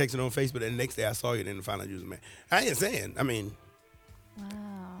 you texted on Facebook, and the next day I saw you, then found out you was a man. I ain't saying, I mean, wow.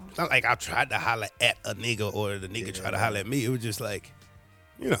 It's not like I tried to holler at a nigga or the nigga tried to holler at me. It was just like,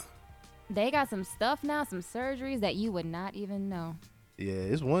 you know. They got some stuff now, some surgeries that you would not even know. Yeah,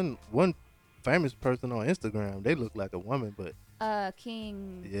 it's one famous person on Instagram. They look like a woman, but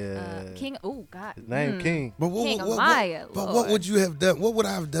King. Yeah. King. Oh God. His name King. But what would you have done? What would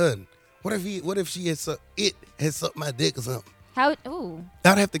I have done? What if she had sucked my dick or something? How? Ooh.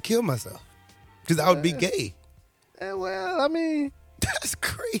 I'd have to kill myself because I would be gay. Well, I mean, that's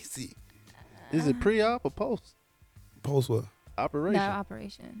crazy. Is it pre-op or post? Post what? Operation. No,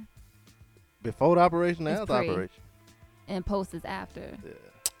 operation. Before the operation, after the operation. And post is after. Yeah.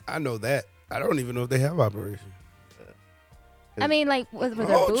 I know that. I don't even know if they have operation. I mean, like, was there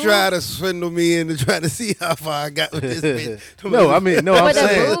don't boobs? try to swindle me into trying to see how far I got with this bitch.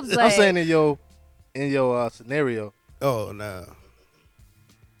 I'm saying in your scenario. Oh no.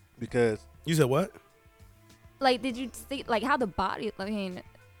 Because you said what? Like, did you see like how the body? I mean,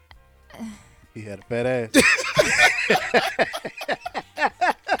 he had a fat ass.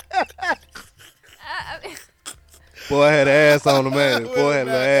 Boy had an ass on him, man. Boy had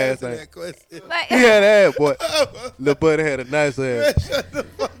a little ass on him. He had an ass, boy. Little buddy had a nice ass. Shut the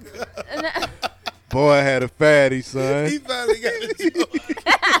fuck up. Boy had a fatty, son. He finally got a joke.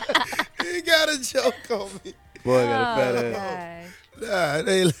 He got a joke on me. Boy got a fat ass. Nah, it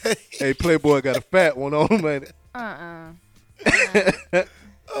ain't like. Hey, Playboy got a fat one on him, man.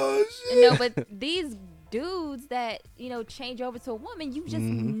 Oh shit. No, but these dudes that, you know, change over to a woman, you just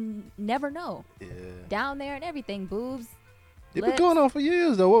never know. Yeah. Down there and everything, boobs. It been going on for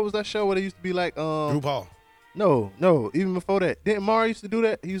years though. What was that show where they used to be like RuPaul? No, even before that. Didn't Mara used to do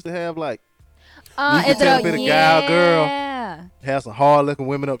that? He used to have like is it a guy girl? Have some hard looking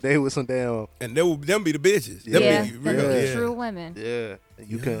women up there with some damn, and them be the bitches. Yeah, them be real, true women. Yeah,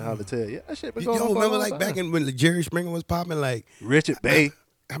 you couldn't hardly tell. Yeah, that shit been going on. You remember like back in when Jerry Springer was popping, like Richard Bay.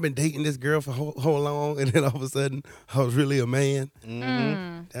 I've been dating this girl for whole long, and then all of a sudden I was really a man.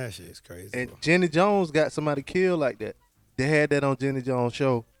 That shit is crazy. And bro. Jenny Jones got somebody killed like that. They had that on Jenny Jones'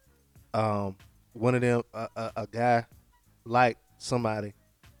 show. one of them, a guy liked somebody,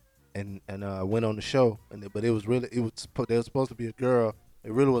 and went on the show, but they were supposed to be a girl.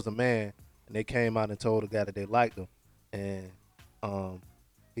 It really was a man, and they came out and told the guy that they liked him, and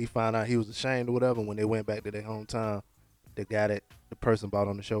he found out he was ashamed or whatever. When they went back to their hometown, the person bought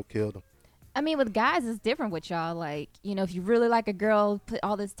on the show killed him. I mean, with guys, it's different with y'all. Like, you know, if you really like a girl, put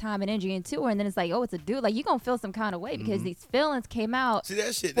all this time and energy into her, and then it's like, oh, it's a dude. Like, you gonna feel some kind of way because these feelings came out. See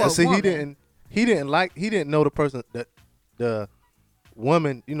that shit? for a See, woman. he didn't know the person, the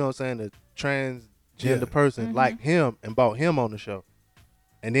woman, you know what I'm saying, the transgender person liked him and bought him on the show,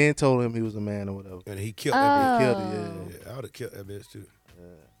 and then told him he was a man or whatever. And he killed that bitch. Killed it, Yeah, I would have killed that bitch too.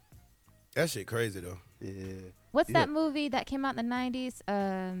 That shit crazy though. yeah. What's that movie that came out in the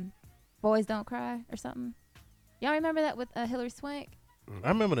 90s? Boys Don't Cry or something? Y'all remember that with Hilary Swank? I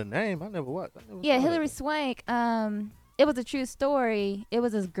remember the name. I never watched. Yeah, Hilary Swank. It was a true story. It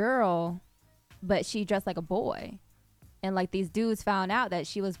was this girl, but she dressed like a boy. And like these dudes found out that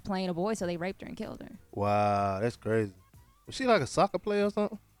she was playing a boy, so they raped her and killed her. Wow, that's crazy. Was she like a soccer player or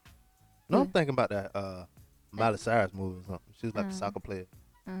something? No, I'm thinking about that Miley Cyrus movie or something. She was like a soccer player.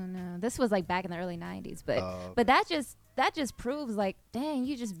 Oh no, this was like back in the early 90s. But that just proves like, dang,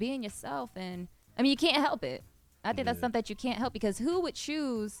 you just being yourself. And I mean, you can't help it. I think that's something that you can't help, because who would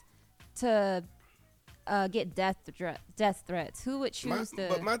choose to get death threats? Who would choose to?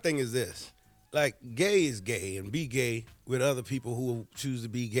 But my thing is this: like, gay is gay, and be gay with other people who choose to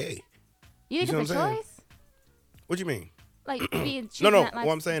be gay. You You see think it's what a I'm saying? choice? What you mean? Like being No. that What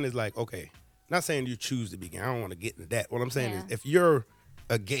I'm saying is like, okay, not saying you choose to be gay. I don't want to get into that. What I'm saying is, Yeah. if you're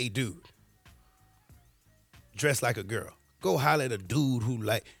a gay dude dressed like a girl, go holler at a dude who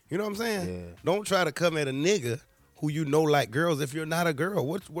like, you know what I'm saying? Yeah. Don't try to come at a nigga who you know like girls if you're not a girl.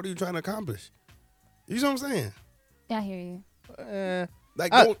 What are you trying to accomplish? You know what I'm saying? Yeah, I hear you.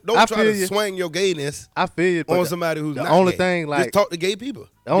 Like, I don't try feel to you. swing your gayness I feel it. but on somebody who's the not only gay. thing, like, just talk to gay people.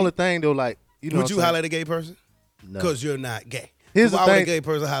 the only thing though, like, you know, Would what you I'm holler saying? at a gay person? No. Because you're not gay. Here's the Why would a thing- gay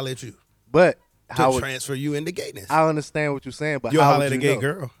person holler at you? But To how would, transfer you into gayness. I understand what you're saying, but You'll how holler would at a you gay know?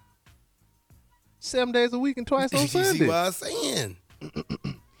 girl. 7 days a week and twice on You see Sunday. what I'm saying?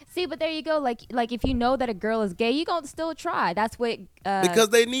 See, but there you go. Like if you know that a girl is gay, you gonna still try. That's what. Because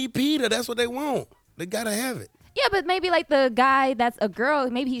they need Peter. That's what they want. They gotta have it. Yeah, but maybe like the guy that's a girl,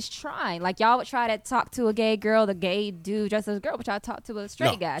 maybe he's trying. Like y'all would try to talk to a gay girl, the gay dude dressed as a girl, but y'all talk to a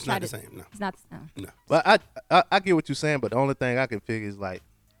straight No, guy. it's Try not the to- same. No. It's not. No. No. But I get what you're saying, but the only thing I can figure is like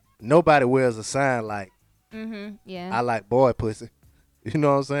nobody wears a sign like Yeah. I like boy pussy. You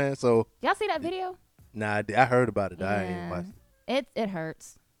know what I'm saying? So Y'all see that video? nah, I heard about it. I ain't even watched it. It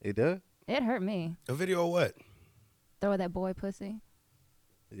hurts. It does? It hurt me. A video of what? Throw that boy pussy.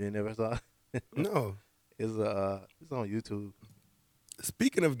 You ain't never saw it? No. It's on YouTube.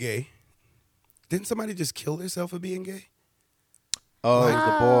 Speaking of gay, didn't somebody just kill themselves for being gay? Oh, it was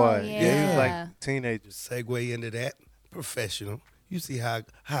a boy. yeah. Yeah, he was like teenagers. Segue into that. Professional. You see how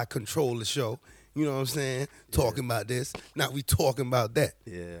I control the show. You know what I'm saying? Talking about this. Now we talking about that.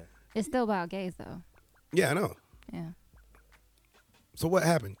 Yeah. It's still about gays though. Yeah, I know. Yeah. So what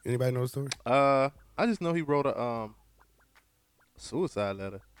happened? Anybody know the story? I just know he wrote a suicide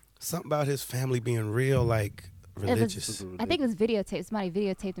letter. Something about his family being real, like, religious. I think it was videotaped. Somebody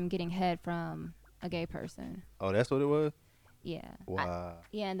videotaped him getting head from a gay person. Oh, that's what it was? Yeah. Wow.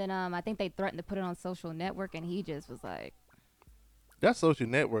 Yeah, and then I think they threatened to put it on social network, and he just was like, That's social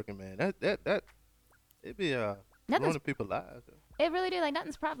networking, man. That it be Nothing's- ruining people's lives. Though. it really did. Like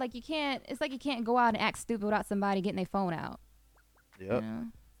nothing's prop. Like you can't. It's like you can't go out and act stupid without somebody getting their phone out. Yep. You know?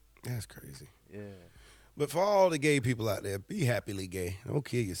 That's crazy. Yeah. But for all the gay people out there, be happily gay. Don't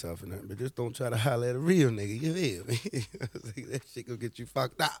kill yourself or nothing, but just don't try to holler at a real nigga. You feel me? That shit gonna get you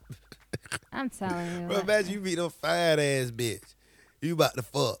fucked up. I'm telling you. Bro, like- imagine you beat a fine ass bitch. You about to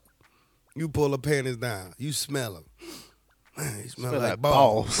fuck. You pull her panties down. You smell them. Man, you smell like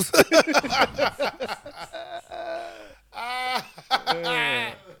balls.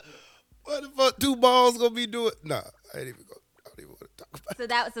 What the fuck 2 balls gonna be doing? Nah, I ain't even want to talk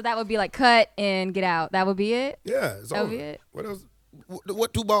about it. So that would be like cut and get out. That would be it. Yeah, it's That would over. be it? What else?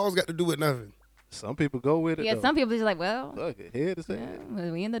 What 2 balls got to do with nothing? Some people go with it. Yeah. though. Some people just like, well, Fuck it. Head to yeah, head.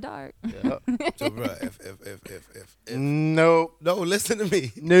 well, we in the dark. Yep. So, bro, if Nope. no, listen to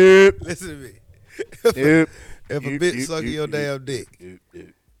me. Nope. Listen to me. Nope. If a Nope, bitch nope, sucking nope, your nope, damn dick nope, nope.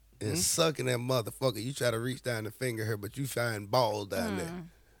 and sucking that motherfucker, you try to reach down and finger her, but you find balls down Hmm. there.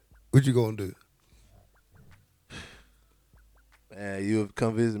 What you gonna do? Man, you'll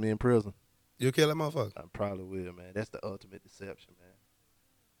come visit me in prison. You'll kill that motherfucker. I probably will, man. That's the ultimate deception, man.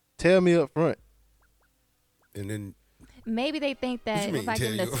 Tell me up front. And then Maybe they think What that you mean, if I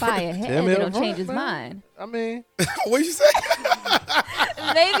give him tell the you? fire Tell head, me it'll up change front, his man. mind. I mean, What you say?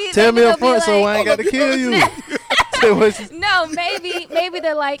 Maybe tell me they'll up be front so like- I ain't got to kill you. Tell what you- No, maybe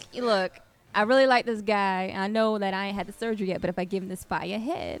they're like, look, I really like this guy. I know that I ain't had the surgery yet, but if I give him this fire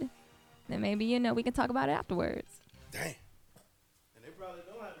head, then maybe we can talk about it afterwards. Damn. And they probably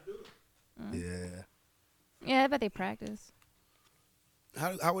know how to do it. Yeah. Yeah, I bet they practice.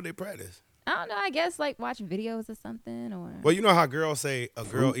 How would they practice? I don't know. I guess like watch videos or something, or Well, you know how girls say a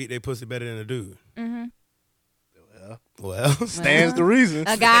girl eat their pussy better than a dude. mm-hmm. Well, Stands the reason.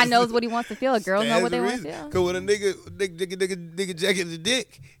 A guy knows what he wants to feel. A girl know what they want to feel. Because when a nigga jacket the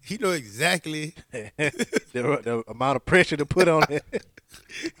dick, he know exactly. the amount of pressure to put on it.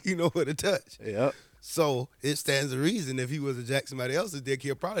 He know what to touch. Yep. So it stands to reason if he was to jack somebody else's dick,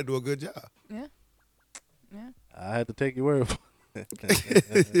 he'll probably do a good job. Yeah. Yeah. I had to take your word for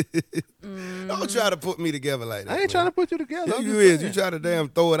it. Don't try to put me together like that. I ain't trying to put you together. Yeah, I'm you just is. saying. You try to damn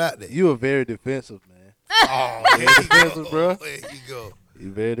throw it out there. You are very defensive, man. Oh, Very defensive, bro. there you go.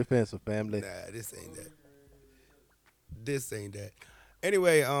 You very defensive, family. Nah, this ain't that. This ain't that.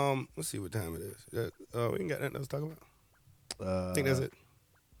 Anyway, let's see what time it is. We ain't got nothing else to talk about. I think that's it.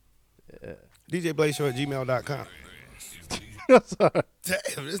 Yeah. DJBlazeShow@gmail.com. Sorry.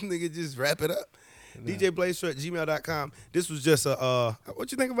 Damn, this nigga just wrap it up. DJBlazeShow@gmail.com. This was just a,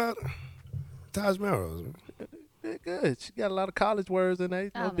 what you think about Taj Melrose? Man? They're good. She got a lot of college words in there,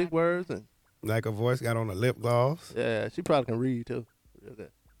 you know, Oh, big my words, and Like her voice got on a lip gloss. yeah, she probably can read too. Real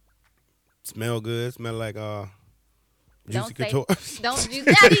good. Smell good. Smell like Juicy Don't say. Couture. Don't you?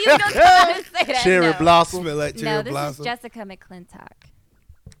 Daddy, you don't say that. Cherry no. blossom. Smell like No, cherry this blossom. is Jessica McClintock.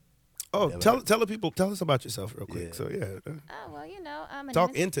 Oh, Never tell the people. Tell us about yourself real quick. Yeah. So yeah, Oh well, I'm a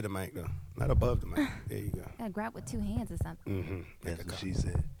talk into the mic though, not above the mic. There you go. Gotta grab with two hands or something. Mm-hmm. That's what she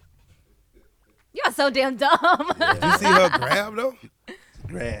said. You are so damn dumb. You see her grab though?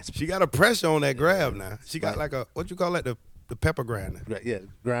 Grasp. She got a pressure on that grab now. She got like a what you call that the pepper grinder, Yeah,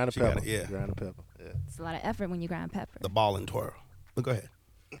 grind a She got pepper. it, yeah. Grind a pepper. Yeah. It's a lot of effort when you grind pepper. the ball and twirl. But go ahead.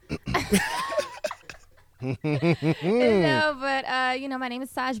 No, but my name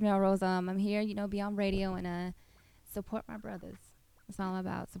is Taj Melrose. I'm here, be on radio and support my brothers. That's all I'm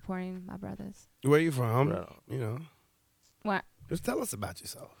about, supporting my brothers. Where you from? Right on. You know, What? just tell us about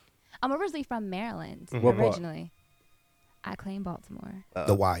yourself. I'm originally from Maryland. What part? Originally, I claim Baltimore.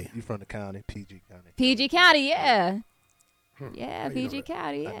 The why? You from the county, PG County. PG County, yeah. Yeah, How you PG know that?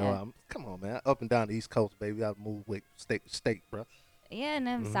 County, I know. yeah. Come on, man. Up and down the East Coast, baby. I move with state to state, bro. Yeah, and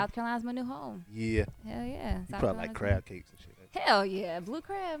then South Carolina's my new home. Yeah. Hell yeah. You South probably like Carolina's crab cakes and shit. my- Hell yeah. Blue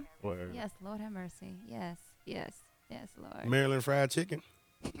crab. Word. Yes, Lord have mercy. Yes, Lord. Maryland fried chicken.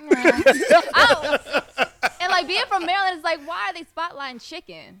 Oh. And like being from Maryland is like, why are they spotlighting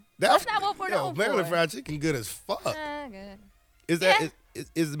chicken? That's not what we're known Maryland for. fried chicken good as fuck. Good. Is that Yeah.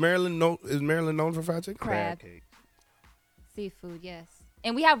 is Maryland known for fried chicken? Crab. cake. Seafood, yes.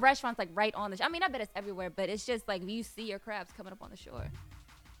 And we have restaurants like right on the I mean, I bet it's everywhere, but it's just like you see your crabs coming up on the shore.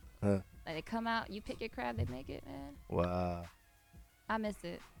 Huh. Like they come out, you pick your crab, they make it, man. Wow. I miss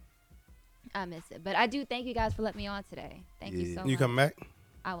it. But I do thank you guys for letting me on today. Thank you Yeah. so You much. come back?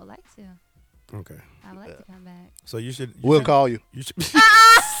 I would like to. Okay. I would like to come back. So you should. We'll call you. You should.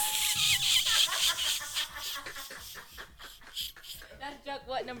 That's joke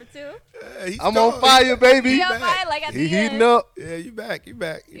what, number 2? He's I'm gone. on fire, baby. You on fire, like at He the heating end. up. Yeah, you back. You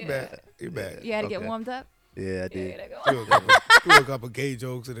back. Yeah. You You had to get Okay. warmed up? Yeah, I Yeah, did. there you go. threw a couple gay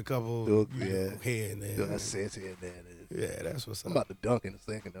jokes and a couple here and there. That's sense here and there. Yeah, that's what's I'm up. about to dunk in a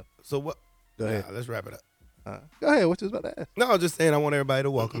second, though. So what? Go ahead. Nah, let's wrap it up. Go ahead. What you was about to ask? No, I was just saying I want everybody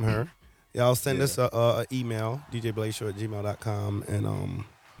to welcome her. Y'all send us a email, djblazeshow@gmail.com, and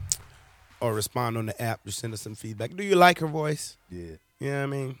or respond on the app. Just send us some feedback. Do you like her voice? Yeah. You know what I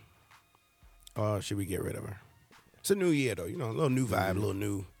mean? Or should we get rid of her? It's a new year though, a little new vibe, a little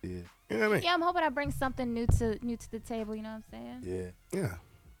new. Yeah. You know what I mean? Yeah, I'm hoping I bring something new to the table, you know what I'm saying? Yeah. Yeah.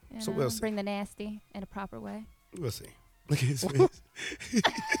 You So know, we'll see. bring the nasty in a proper way. We'll see. Look at his face.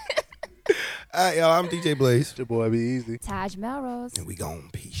 All right, y'all. I'm DJ Blaze, It's your boy, Be Easy. Taj Melrose. and we gone.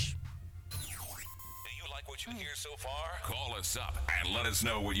 Peace. Do you like what you hear so far? Call us up and let us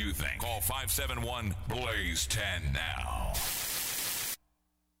know what you think. Call 571-BLAZE-10 now.